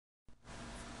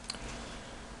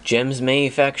GEMS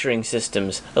Manufacturing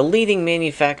Systems, a leading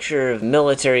manufacturer of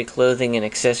military clothing and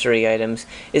accessory items,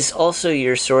 is also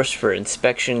your source for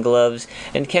inspection gloves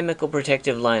and chemical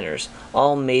protective liners,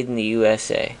 all made in the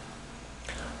USA.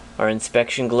 Our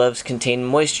inspection gloves contain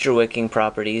moisture-wicking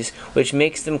properties, which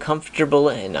makes them comfortable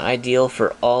and ideal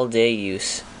for all-day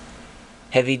use.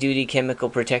 Heavy-duty chemical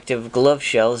protective glove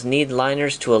shells need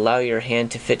liners to allow your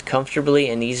hand to fit comfortably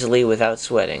and easily without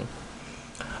sweating.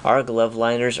 Our glove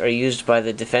liners are used by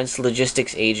the Defense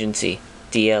Logistics Agency,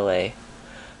 DLA.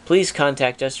 Please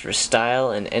contact us for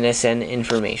style and NSN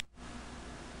information.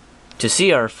 To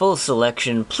see our full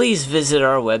selection, please visit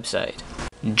our website.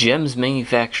 GEMS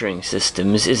Manufacturing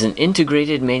Systems is an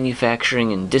integrated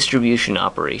manufacturing and distribution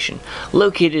operation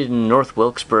located in North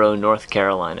Wilkesboro, North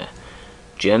Carolina.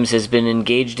 GEMS has been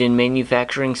engaged in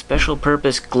manufacturing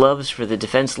special-purpose gloves for the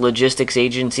Defense Logistics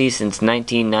Agency since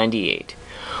 1998.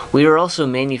 We are also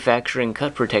manufacturing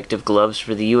cut protective gloves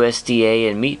for the USDA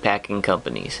and meatpacking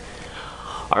companies.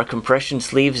 Our compression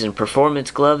sleeves and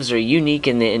performance gloves are unique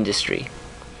in the industry.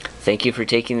 Thank you for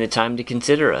taking the time to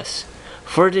consider us.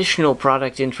 For additional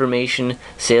product information,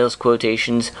 sales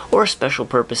quotations, or special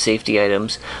purpose safety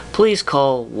items, please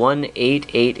call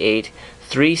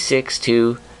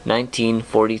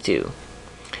 1-888-362-1942.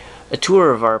 A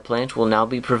tour of our plant will now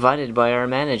be provided by our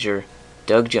manager,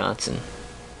 Doug Johnson.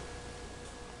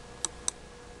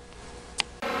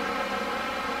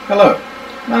 Hello,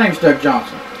 my name is Doug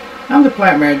Johnson. I'm the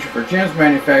plant manager for GEMS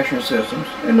Manufacturing Systems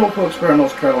in North Wilkesboro,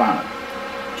 North Carolina.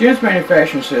 GEMS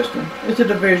Manufacturing System is a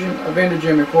division of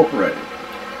Indogem Incorporated.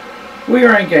 We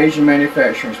are engaged in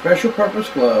manufacturing special purpose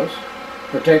gloves,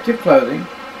 protective clothing,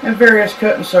 and various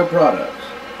cut and sew products.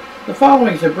 The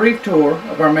following is a brief tour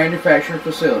of our manufacturing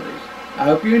facilities. I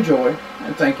hope you enjoy,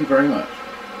 and thank you very much.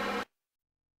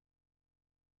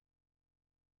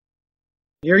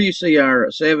 Here you see our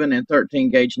 7 and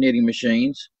 13 gauge knitting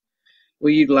machines.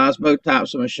 We utilize both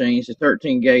types of machines. The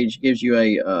 13 gauge gives you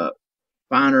a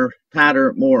finer,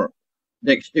 tighter, more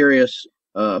dexterous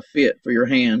fit for your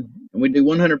hand. And we do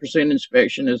 100%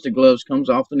 inspection as the gloves comes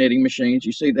off the knitting machines.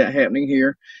 You see that happening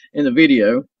here in the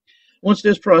video. Once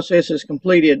this process is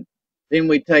completed, then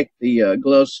we take the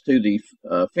gloves to the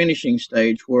finishing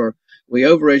stage where we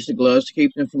overedge the gloves to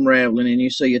keep them from raveling, and you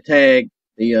see a tag,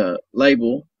 the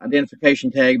label,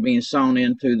 identification tag being sewn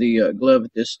into the glove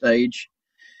at this stage.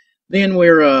 Then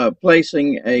we're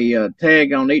placing a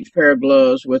tag on each pair of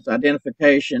gloves with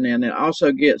identification, and it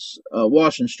also gets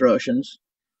wash instructions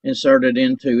inserted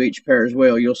into each pair as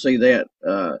well. You'll see that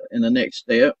in the next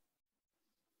step.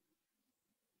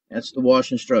 That's the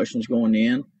wash instructions going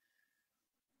in.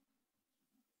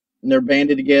 And they're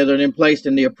banded together and then placed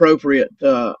in the appropriate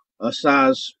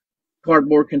size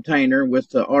cardboard container with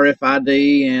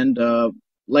RFID and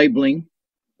labeling.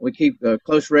 We keep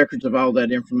close records of all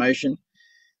that information.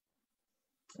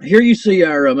 Here you see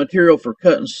our material for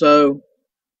cut and sew.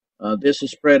 This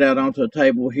is spread out onto a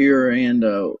table here, and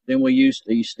then we use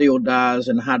the steel dies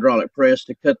and hydraulic press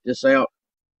to cut this out.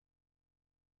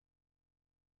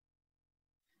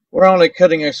 We're only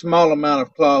cutting a small amount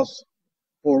of cloth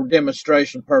for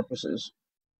demonstration purposes.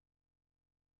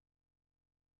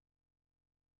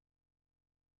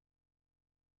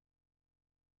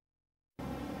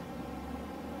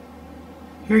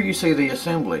 Here you see the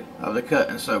assembly of the cut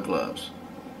and sew gloves.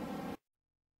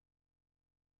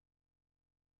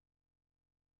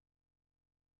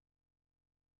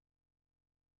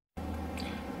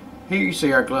 Here you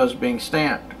see our gloves being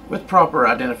stamped with proper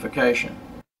identification.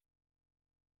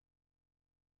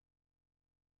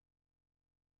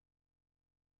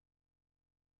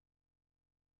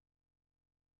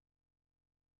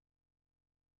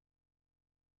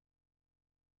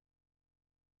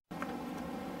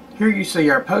 Here you see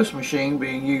our post machine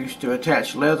being used to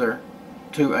attach leather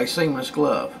to a seamless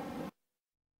glove.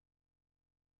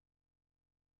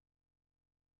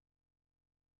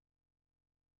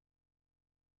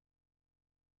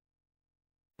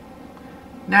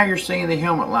 Now you're seeing the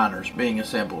helmet liners being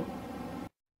assembled.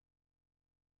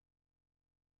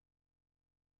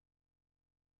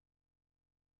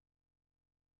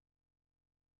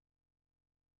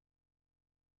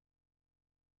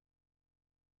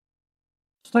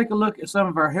 Let's take a look at some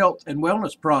of our health and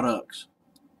wellness products.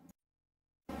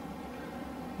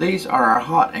 These are our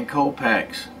hot and cold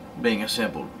packs being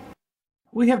assembled.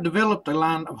 We have developed a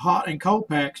line of hot and cold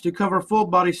packs to cover full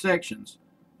body sections: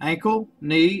 ankle,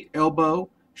 knee, elbow,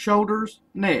 shoulders,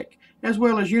 neck, as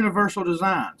well as universal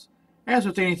designs. As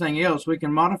with anything else, we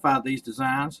can modify these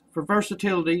designs for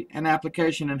versatility and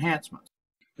application enhancements.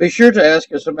 Be sure to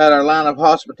ask us about our line of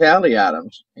hospitality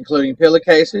items, including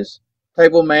pillowcases,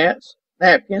 table mats,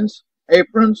 napkins,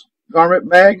 aprons, garment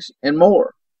bags, and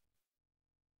more.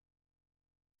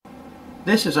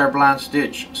 This is our blind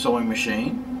stitch sewing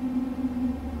machine.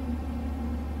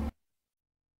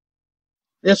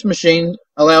 This machine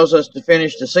allows us to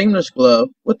finish the seamless glove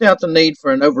without the need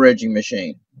for an overedging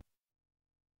machine.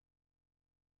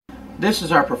 This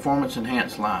is our performance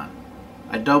enhanced line,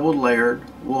 a double layered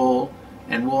wool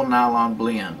and wool nylon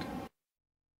blend.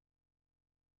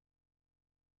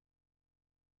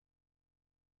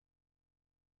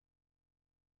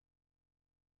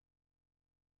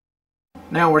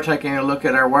 Now we're taking a look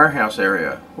at our warehouse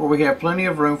area, where we have plenty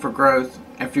of room for growth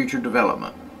and future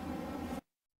development.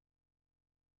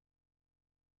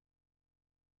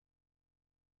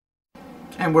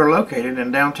 And we're located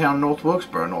in downtown North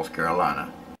Wilkesboro, North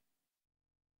Carolina.